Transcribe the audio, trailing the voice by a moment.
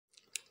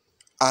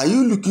Are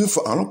you looking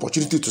for an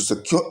opportunity to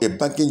secure a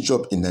banking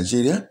job in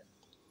Nigeria?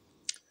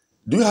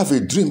 Do you have a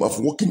dream of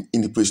working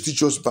in a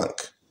prestigious bank?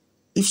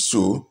 If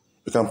so,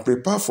 you can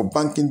prepare for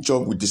banking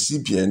job with the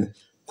CBN,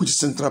 which is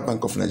Central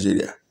Bank of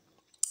Nigeria.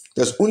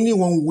 There's only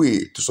one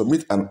way to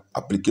submit an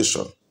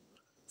application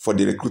for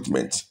the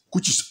recruitment,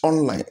 which is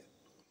online.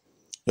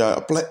 You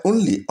apply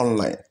only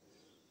online,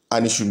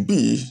 and it should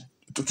be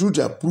through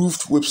the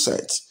approved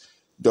website,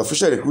 the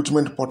official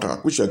recruitment portal,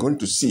 which you are going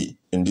to see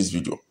in this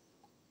video.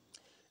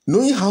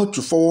 Knowing how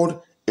to forward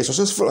a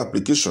successful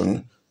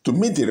application to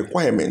meet the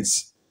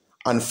requirements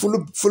and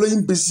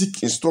following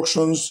basic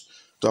instructions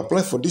to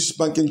apply for this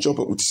banking job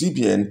with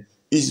CBN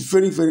is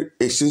very, very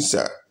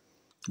essential,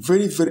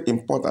 very, very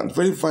important,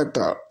 very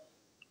vital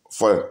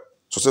for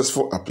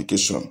successful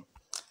application.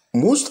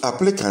 Most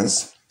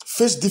applicants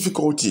face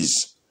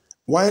difficulties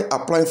while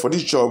applying for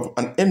this job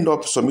and end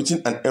up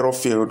submitting an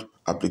error-filled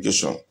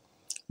application.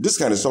 This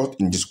can result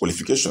in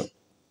disqualification.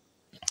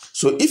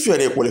 So if you are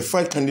a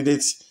qualified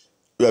candidate,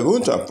 you are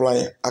going to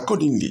apply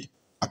accordingly,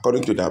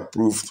 according to the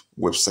approved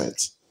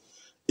website.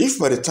 If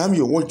by the time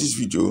you watch this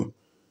video,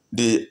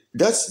 the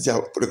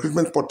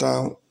recruitment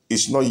portal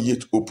is not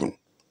yet open,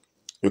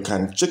 you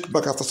can check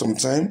back after some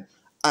time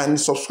and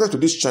subscribe to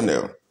this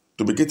channel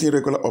to be getting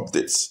regular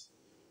updates.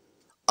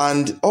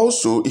 And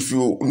also, if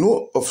you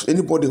know of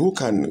anybody who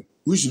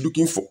is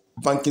looking for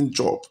banking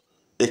job,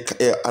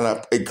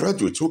 a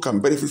graduate who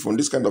can benefit from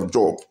this kind of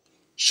job,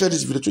 share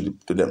this video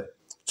to them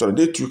so that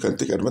they too can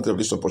take advantage of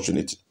this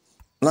opportunity.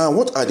 Now,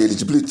 what are the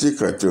eligibility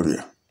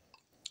criteria?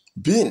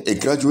 Being a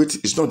graduate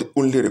is not the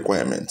only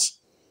requirement.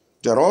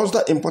 There are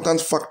other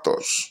important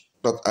factors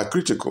that are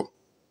critical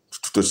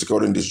to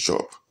securing this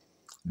job.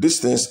 These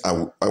things I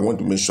want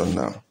to mention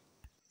now.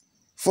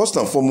 First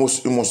and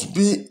foremost, you must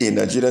be a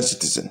Nigerian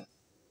citizen.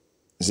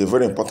 It's a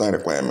very important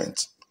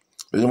requirement.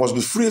 You must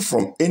be free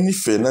from any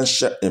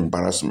financial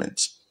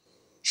embarrassment.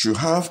 Should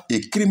have a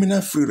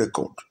criminal-free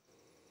record.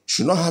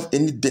 Should not have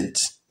any dent,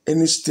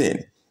 any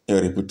stain in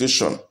your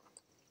reputation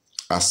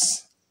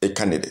as a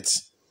candidate.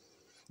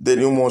 Then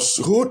you must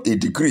hold a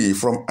degree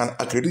from an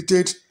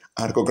accredited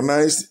and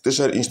recognized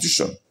tertiary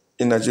institution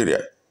in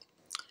Nigeria.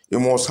 You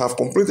must have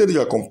completed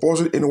your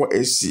compulsory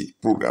NYSC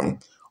program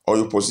or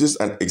you possess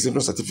an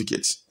exemption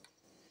certificate.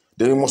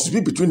 Then you must be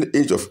between the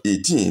age of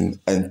 18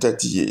 and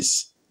 30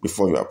 years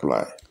before you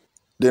apply.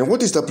 Then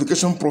what is the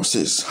application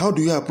process? How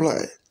do you apply?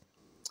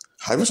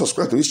 Have you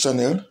subscribed to this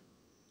channel?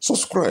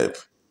 Subscribe,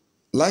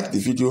 like the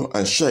video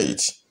and share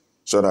it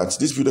so that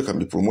this video can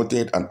be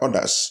promoted and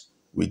others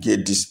will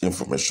get this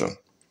information.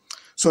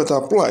 So to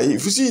apply,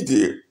 if you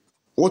see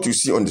what you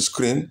see on the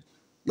screen,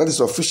 that is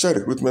official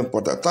recruitment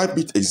portal. Type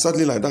it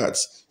exactly like that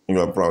in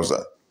your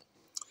browser.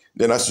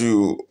 Then as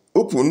you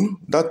open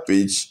that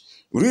page,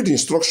 read the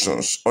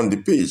instructions on the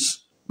page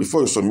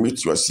before you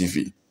submit your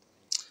CV.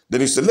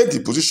 Then you select the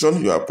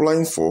position you are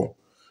applying for.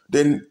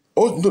 Then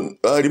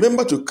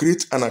remember to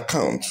create an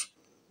account,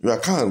 your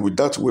account with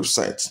that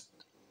website.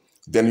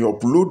 Then you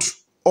upload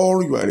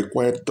all your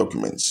required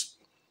documents.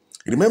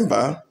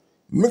 Remember,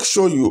 make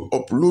sure you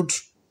upload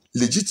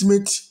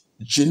legitimate,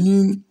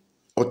 genuine,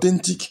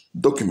 authentic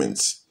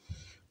documents.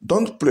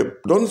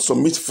 Don't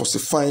submit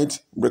falsified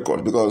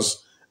record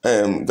because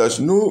there's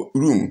no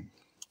room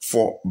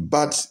for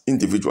bad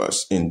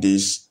individuals in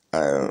this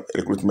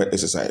recruitment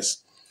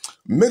exercise.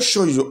 Make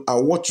sure you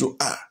are what you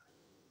are.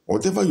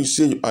 Whatever you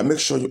say you are, make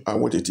sure you are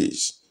what it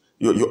is.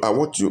 You are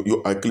what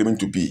you are claiming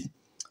to be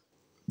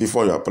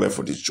before you apply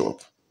for this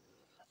job.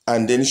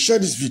 And then share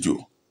this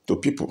video to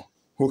people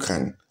who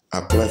can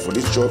apply for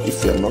this job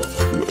if you are not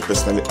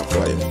personally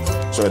applying,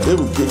 so that they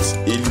will get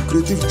a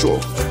lucrative job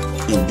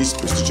in this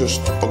prestigious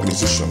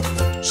organization,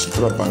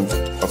 Central Bank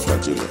of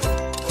Nigeria.